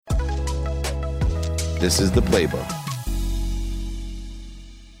This is the playbook.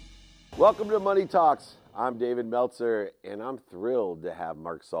 Welcome to Money Talks. I'm David Meltzer, and I'm thrilled to have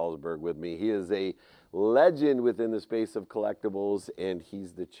Mark Salzberg with me. He is a legend within the space of collectibles, and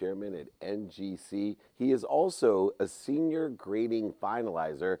he's the chairman at NGC. He is also a senior grading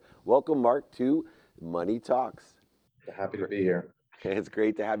finalizer. Welcome, Mark, to Money Talks. Happy to be here. It's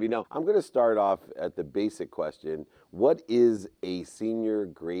great to have you. Now, I'm going to start off at the basic question. What is a senior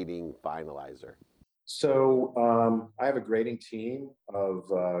grading finalizer? So I have a grading team of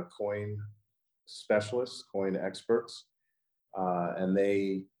coin specialists, coin experts, and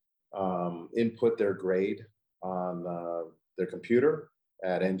they input their grade on their computer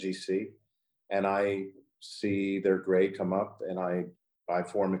at NGC, and I see their grade come up, and I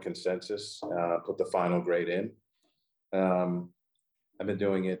form a consensus, put the final grade in. I've been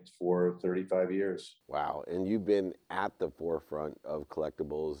doing it for 35 years. Wow, and you've been at the forefront of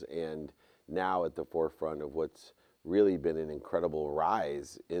collectibles and now at the forefront of what's really been an incredible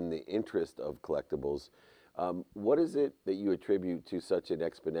rise in the interest of collectibles. What is it that you attribute to such an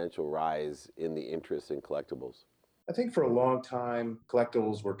exponential rise in the interest in collectibles? I think for a long time,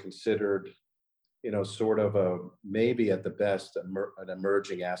 collectibles were considered, sort of maybe at the best, an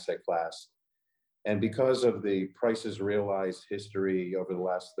emerging asset class. And because of the prices realized history over the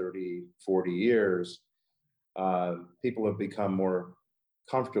last 30, 40 years, people have become more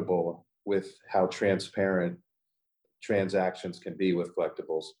comfortable with how transparent transactions can be with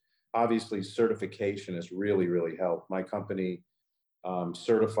collectibles. Obviously, certification has really, really helped. My company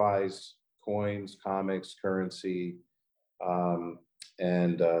certifies coins, comics, currency,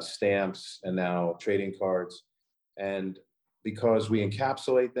 and stamps, and now trading cards. And because we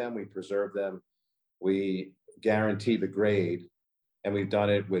encapsulate them, we preserve them, we guarantee the grade, and we've done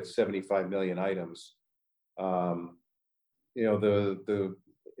it with 75 million items.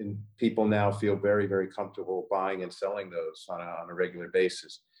 People now feel very, very comfortable buying and selling those on a regular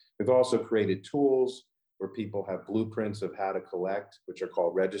basis. We've also created tools where people have blueprints of how to collect, which are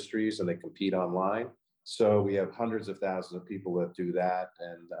called registries, and they compete online. So we have hundreds of thousands of people that do that.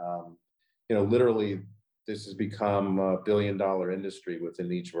 And, literally, this has become a billion-dollar industry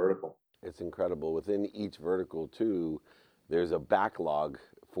within each vertical. It's incredible. Within each vertical, too, there's a backlog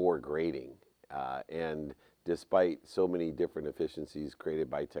for grading. And despite so many different efficiencies created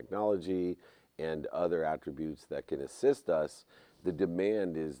by technology and other attributes that can assist us, the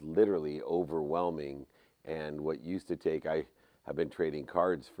demand is literally overwhelming. And what used to take, I have been trading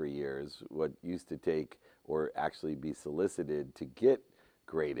cards for years, what used to take or actually be solicited to get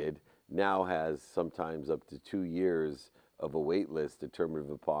graded now has sometimes up to 2 years of a wait list determinative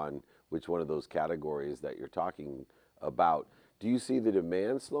upon which one of those categories that you're talking about. Do you see the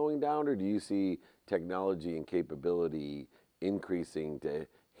demand slowing down, or do you see technology and capability increasing to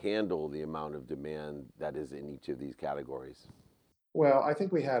handle the amount of demand that is in each of these categories? Well, I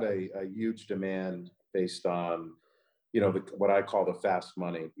think we had a huge demand based on, what I call the fast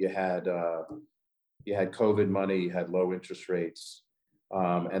money. You had COVID money, you had low interest rates,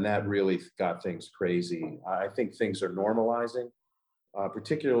 and that really got things crazy. I think things are normalizing,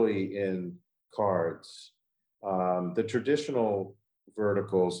 particularly in cards. The traditional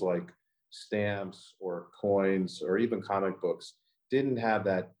verticals like stamps or coins or even comic books didn't have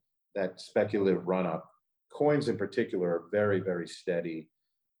that speculative run up. Coins in particular are very, very steady.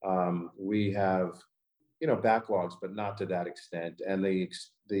 We have, backlogs, but not to that extent. And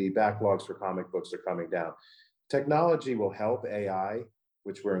the backlogs for comic books are coming down. Technology will help. AI,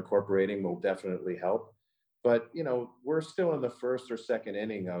 which we're incorporating, will definitely help. But, we're still in the first or second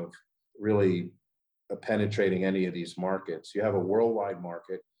inning of really penetrating any of these markets. You have a worldwide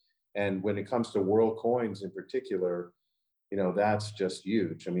market. And when it comes to world coins in particular, that's just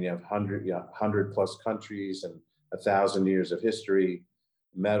huge. I mean, you have 100 plus countries and 1,000 years of history,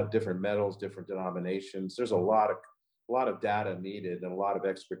 different metals, different denominations. There's a lot of data needed and a lot of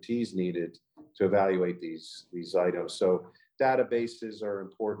expertise needed to evaluate these items. So databases are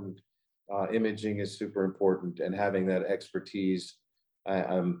important. Imaging is super important, and having that expertise,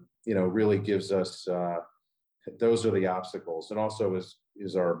 really gives us. Those are the obstacles, and also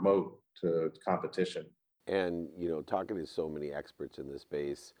is our moat to competition. And, talking to so many experts in this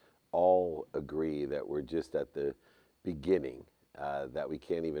space, all agree that we're just at the beginning, that we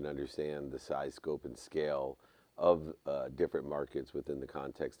can't even understand the size, scope, and scale of different markets within the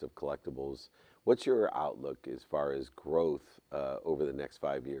context of collectibles. What's your outlook as far as growth over the next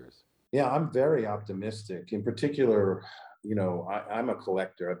 5 years? Yeah, I'm very optimistic. In particular, I'm a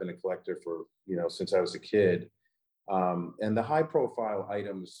collector. I've been a collector for, since I was a kid. And the high profile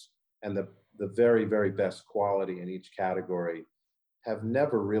items and the very, very best quality in each category have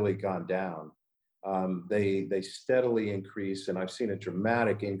never really gone down. They steadily increase, and I've seen a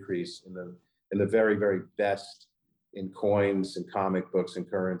dramatic increase in the very very best in coins and comic books and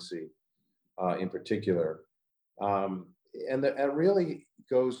currency in particular. Um, and it really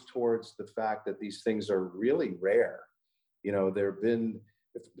goes towards the fact that these things are really rare. There have been,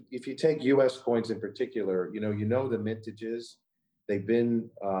 if you take U.S. coins in particular, you know the mintages. They've been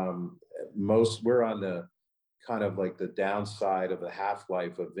we're on the kind of like the downside of the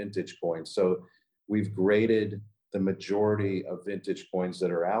half-life of vintage coins. So we've graded the majority of vintage coins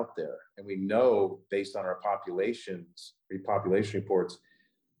that are out there, and we know based on our repopulation reports,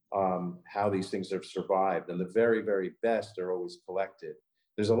 how these things have survived. And the very, very best are always collected.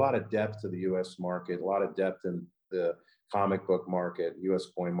 There's a lot of depth to the US market, a lot of depth in the comic book market, US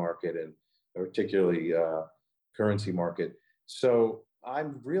coin market, and particularly currency market. So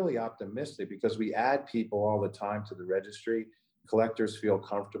I'm really optimistic because we add people all the time to the registry. Collectors feel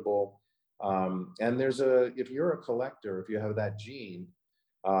comfortable. And if you're a collector, if you have that gene,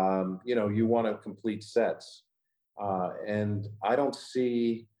 you want to complete sets. And I don't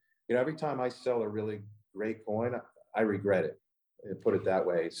see, every time I sell a really great coin, I regret it. Put it that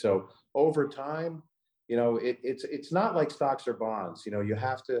way. So over time, it's not like stocks or bonds. You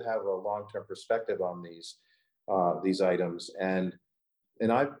have to have a long-term perspective on these items. And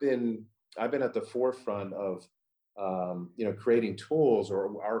I've been at the forefront of creating tools,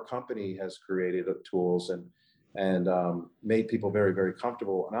 or our company has created tools and made people very very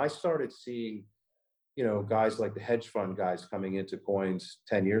comfortable. And I started seeing guys like the hedge fund guys coming into coins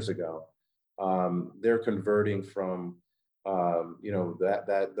 10 years ago. They're converting from,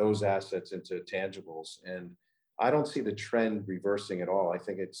 those assets into tangibles. And I don't see the trend reversing at all. I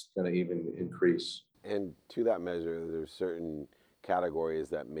think it's going to even increase. And to that measure, there's certain categories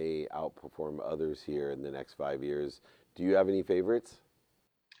that may outperform others here in the next 5 years. Do you have any favorites?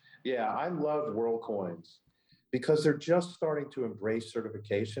 Yeah, I love world coins because they're just starting to embrace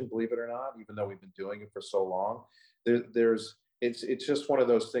certification, believe it or not, even though we've been doing it for so long. It's just one of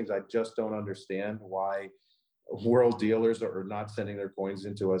those things I just don't understand why world dealers are not sending their coins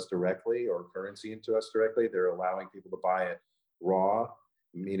into us directly or currency into us directly. They're allowing people to buy it raw,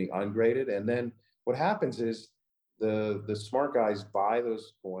 meaning ungraded. And then what happens is the smart guys buy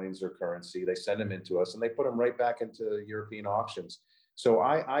those coins or currency, they send them into us, and they put them right back into European auctions. So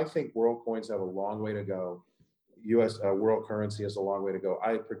I think world coins have a long way to go. U.S. World currency has a long way to go.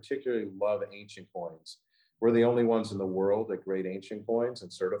 I particularly love ancient coins. We're the only ones in the world that grade ancient coins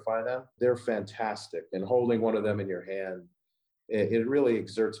and certify them. They're fantastic. And holding one of them in your hand, it really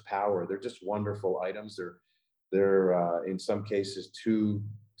exerts power. They're just wonderful items. They're in some cases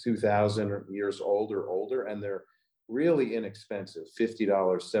 2,000 years old or older, and they're really inexpensive, $50,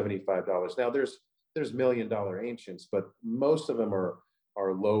 $75. Now there's $1 million ancients, but most of them are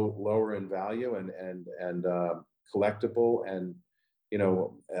lower in value and collectible, and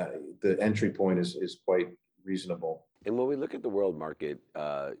the entry point is quite reasonable. And when we look at the world market,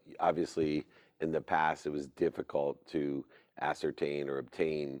 obviously in the past it was difficult to ascertain or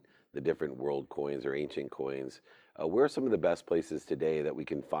obtain the different world coins or ancient coins. Where are some of the best places today that we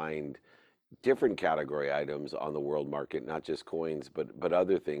can find different category items on the world market, not just coins, but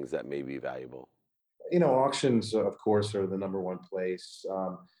other things that may be valuable? Auctions, of course, are the number one place.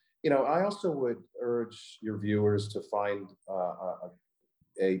 I also would urge your viewers to find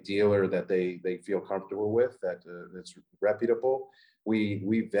a dealer that they feel comfortable with, that's reputable.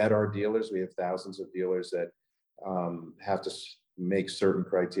 We vet our dealers. We have thousands of dealers that have to make certain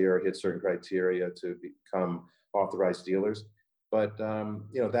criteria, hit certain criteria to become authorized dealers. But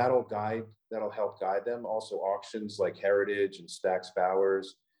that'll help guide them. Also, auctions like Heritage and Stack's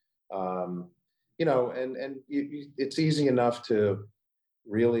Bowers. It's easy enough to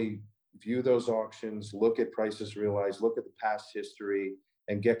really view those auctions, look at prices realized, look at the past history,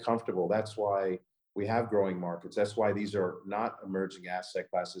 and get comfortable. That's why we have growing markets. That's why these are not emerging asset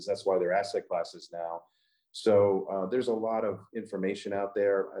classes. That's why they're asset classes now. So there's a lot of information out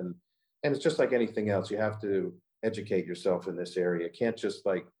there, and it's just like anything else. You have to educate yourself in this area. You can't just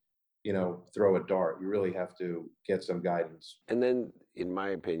throw a dart. You really have to get some guidance. And then, in my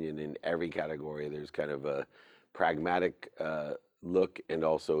opinion, in every category, there's kind of a pragmatic look and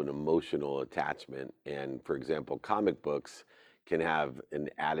also an emotional attachment. And for example, comic books can have an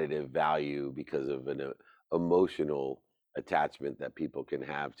additive value because of an emotional attachment that people can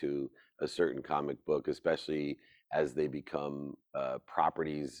have to a certain comic book, especially as they become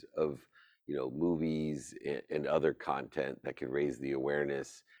properties of movies and other content that can raise the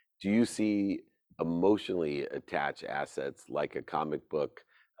awareness. Do you see emotionally attached assets like a comic book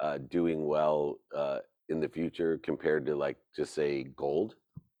doing well in the future compared to, like, just say gold?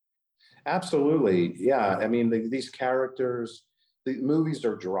 Absolutely. Yeah. I mean, these characters, the movies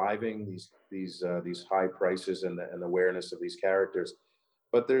are driving these high prices and the awareness of these characters.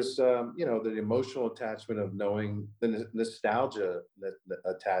 But there's, the emotional attachment of knowing the nostalgia the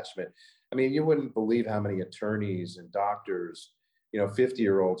attachment. I mean, you wouldn't believe how many attorneys and doctors,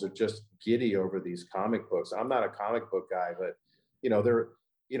 50-year-olds are just giddy over these comic books. I'm not a comic book guy, but you know, they're,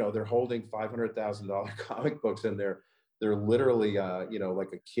 they're holding $500,000 comic books and they're literally,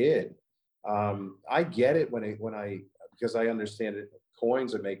 like a kid. I get it because I understand it.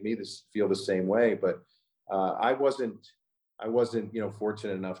 Coins that make me feel the same way, but I wasn't,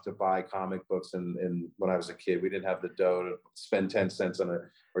 fortunate enough to buy comic books. And when I was a kid, we didn't have the dough to spend 10 cents on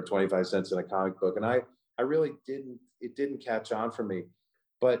or 25 cents on a comic book. And I really it didn't catch on for me.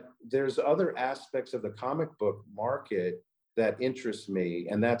 But there's other aspects of the comic book market that interest me,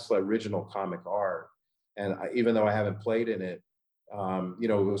 and that's the original comic art. And even though I haven't played in it, it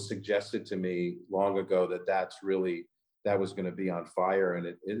was suggested to me long ago that was going to be on fire, and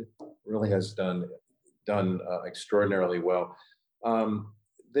it really has done extraordinarily well. Um,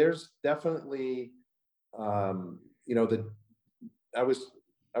 there's definitely, the I was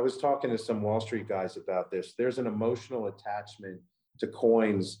I was talking to some Wall Street guys about this. There's an emotional attachment to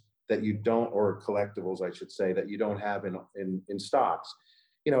coins that you don't, or collectibles, I should say, that you don't have in stocks.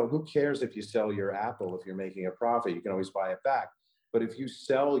 Who cares if you sell your Apple if you're making a profit? You can always buy it back. But if you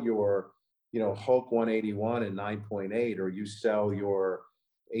sell your, Hulk 181 and 9.8, or you sell your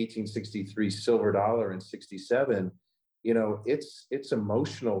 1863 silver dollar in 67, it's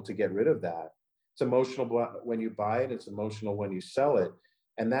emotional to get rid of that. It's emotional when you buy it, it's emotional when you sell it.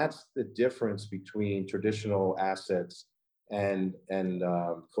 And that's the difference between traditional assets and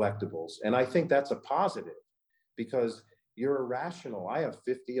collectibles. And I think that's a positive because you're irrational. I have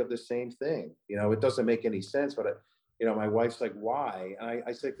 50 of the same thing. It doesn't make any sense, but my wife's like, why? And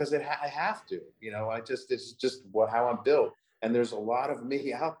I said, because I have to. It's just how I'm built. And there's a lot of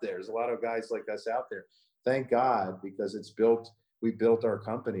me out there. There's a lot of guys like us out there. Thank God, because we built our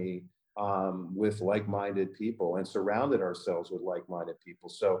company with like-minded people and surrounded ourselves with like-minded people.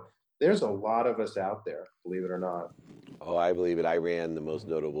 So there's a lot of us out there, believe it or not. Oh, I believe it. I ran the most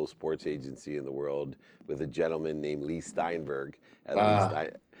notable sports agency in the world with a gentleman named Lee Steinberg at Ah,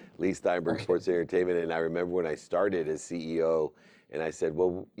 Lee Steinberg okay. Sports Entertainment. And I remember when I started as CEO, and I said,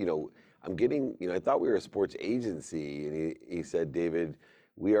 "Well, I'm getting, I thought we were a sports agency." And he said, "David,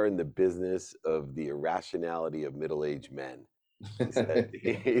 we are in the business of the irrationality of middle-aged men." He said,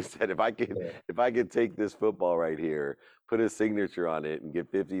 Yeah, he said, yeah, if I could take this football right here, put a signature on it, and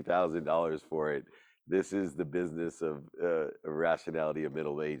get $50,000 for it, this is the business of rationality of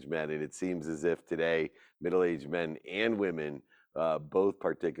middle-aged men. And it seems as if today, middle-aged men and women both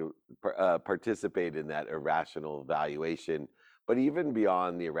participate in that irrational valuation. But even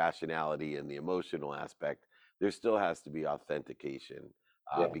beyond the irrationality and the emotional aspect, there still has to be authentication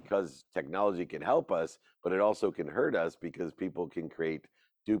yeah. because technology can help us, but it also can hurt us because people can create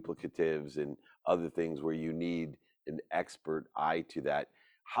duplicatives and other things where you need an expert eye to that.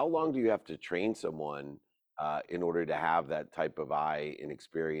 How long do you have to train someone in order to have that type of eye and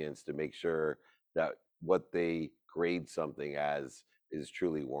experience to make sure that what they grade something as is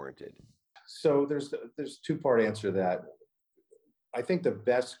truly warranted? So there's two-part answer to that. I think the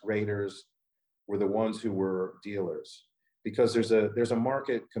best graders were the ones who were dealers because there's a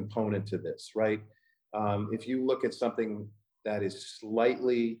market component to this, right? If you look at something that is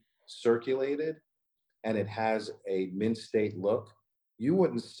slightly circulated and it has a mint state look, you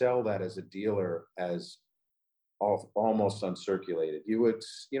wouldn't sell that as a dealer as almost uncirculated. You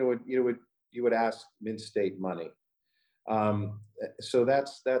would ask mint state money. So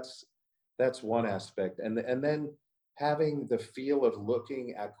that's one aspect, and then having the feel of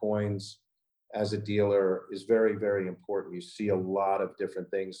looking at coins as a dealer is very, very important. You see a lot of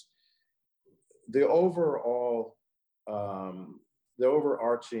different things. The overall the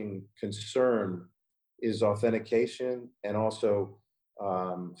overarching concern is authentication and also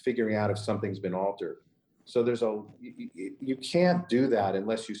figuring out if something's been altered. So you can't do that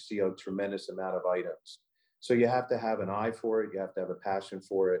unless you see a tremendous amount of items. So you have to have an eye for it. You have to have a passion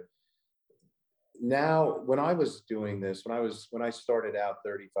for it. Now, when I was doing this, when I started out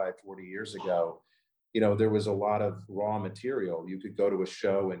 35, 40 years ago, there was a lot of raw material. You could go to a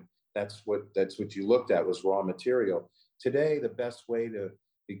show and that's what you looked at was raw material. Today, the best way to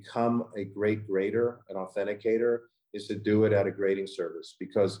become a great grader, an authenticator, is to do it at a grading service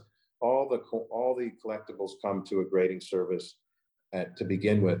because all the collectibles come to a grading service to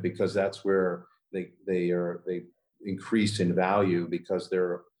begin with because that's where they increase in value because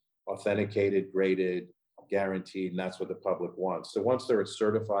they're authenticated, graded, guaranteed, and that's what the public wants. So once they're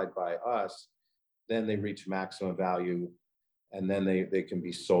certified by us, then they reach maximum value, and then they can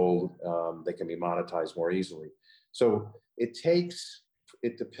be sold, they can be monetized more easily. So it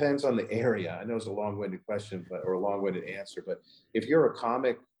depends on the area. I know it's a long-winded question, or a long-winded answer, but if you're a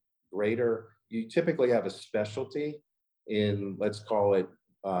comic grader, you typically have a specialty in, let's call it,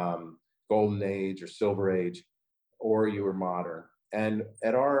 golden age or silver age, or you were modern. And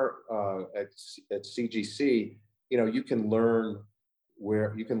at CGC, you can learn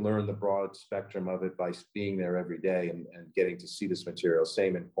the broad spectrum of it by being there every day, and getting to see this material.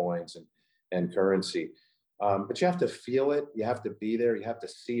 Same in coins and currency. But you have to feel it. You have to be there. You have to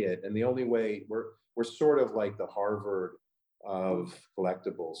see it. And the only way we're sort of like the Harvard of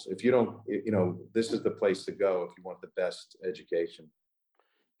collectibles. If you don't, this is the place to go if you want the best education.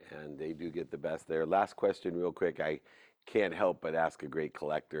 And they do get the best there. Last question, real quick. I can't help but ask a great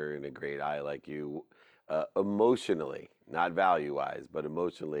collector and a great eye like you, emotionally, not value wise, but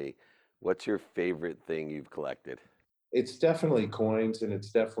emotionally, what's your favorite thing you've collected? It's definitely coins, and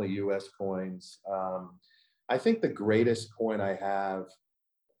it's definitely U.S. coins. I think the greatest coin I have,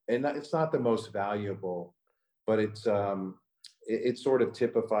 and it's not the most valuable, but it sort of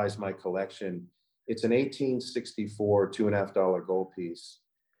typifies my collection. It's an 1864 $2.50 gold piece,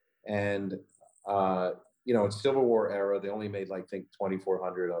 and it's Civil War era. They only made, like, I think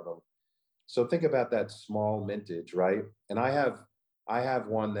 2,400 of them. So think about that small mintage, right? And I have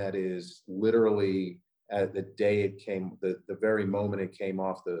one that is literally, at the day it came, the very moment it came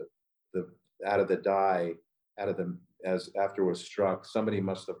off the out of the die, out of the as after it was struck, somebody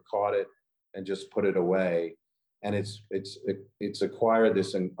must have caught it and just put it away. And it's acquired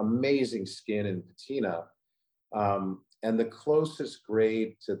this amazing skin and patina. And the closest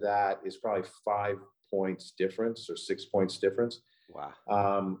grade to that is probably 5 points difference, or 6 points difference.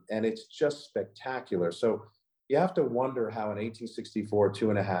 Wow. And it's just spectacular. So you have to wonder how an 1864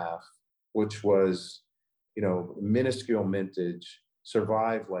 2.5, which was, minuscule mintage,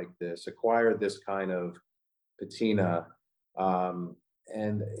 survived like this, acquired this kind of patina. And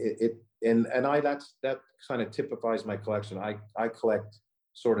that kind of typifies my collection. I collect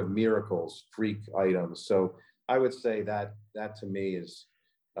sort of miracles, freak items. So I would say that to me is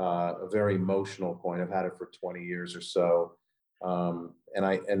a very emotional coin. I've had it for 20 years or so.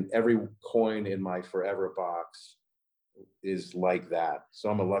 And every coin in my forever box is like that. So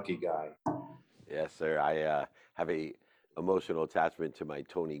I'm a lucky guy. Yes, sir. I have a emotional attachment to my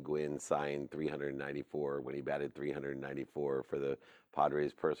Tony Gwynn signed 394 when he batted 394 for the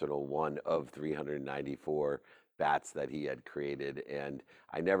Padres' personal one of 394 bats that he had created. And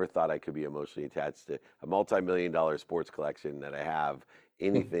I never thought I could be emotionally attached to a multi-million dollar sports collection that I have.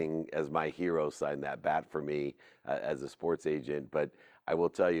 Anything as my hero signed that bat for me as a sports agent. But I will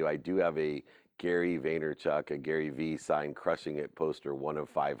tell you, I do have a Gary Vaynerchuk, a Gary V signed Crushing It poster, one of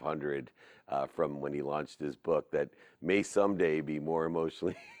 500 from when he launched his book, that may someday be more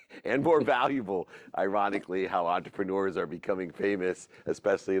emotionally and more valuable. Ironically, how entrepreneurs are becoming famous,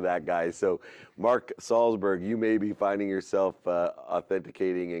 especially that guy. So, Mark Salzberg, you may be finding yourself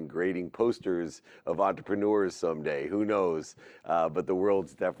authenticating and grading posters of entrepreneurs someday. Who knows? But the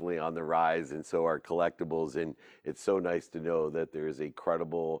world's definitely on the rise, and so are collectibles. And it's so nice to know that there is a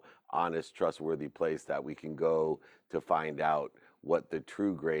credible, honest, trustworthy place that we can go to find out what the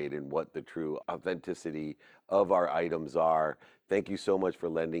true grade and what the true authenticity of our items are. Thank you so much for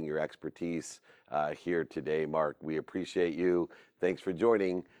lending your expertise here today, Mark. We appreciate you. Thanks for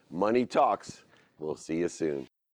joining Money Talks. We'll see you soon.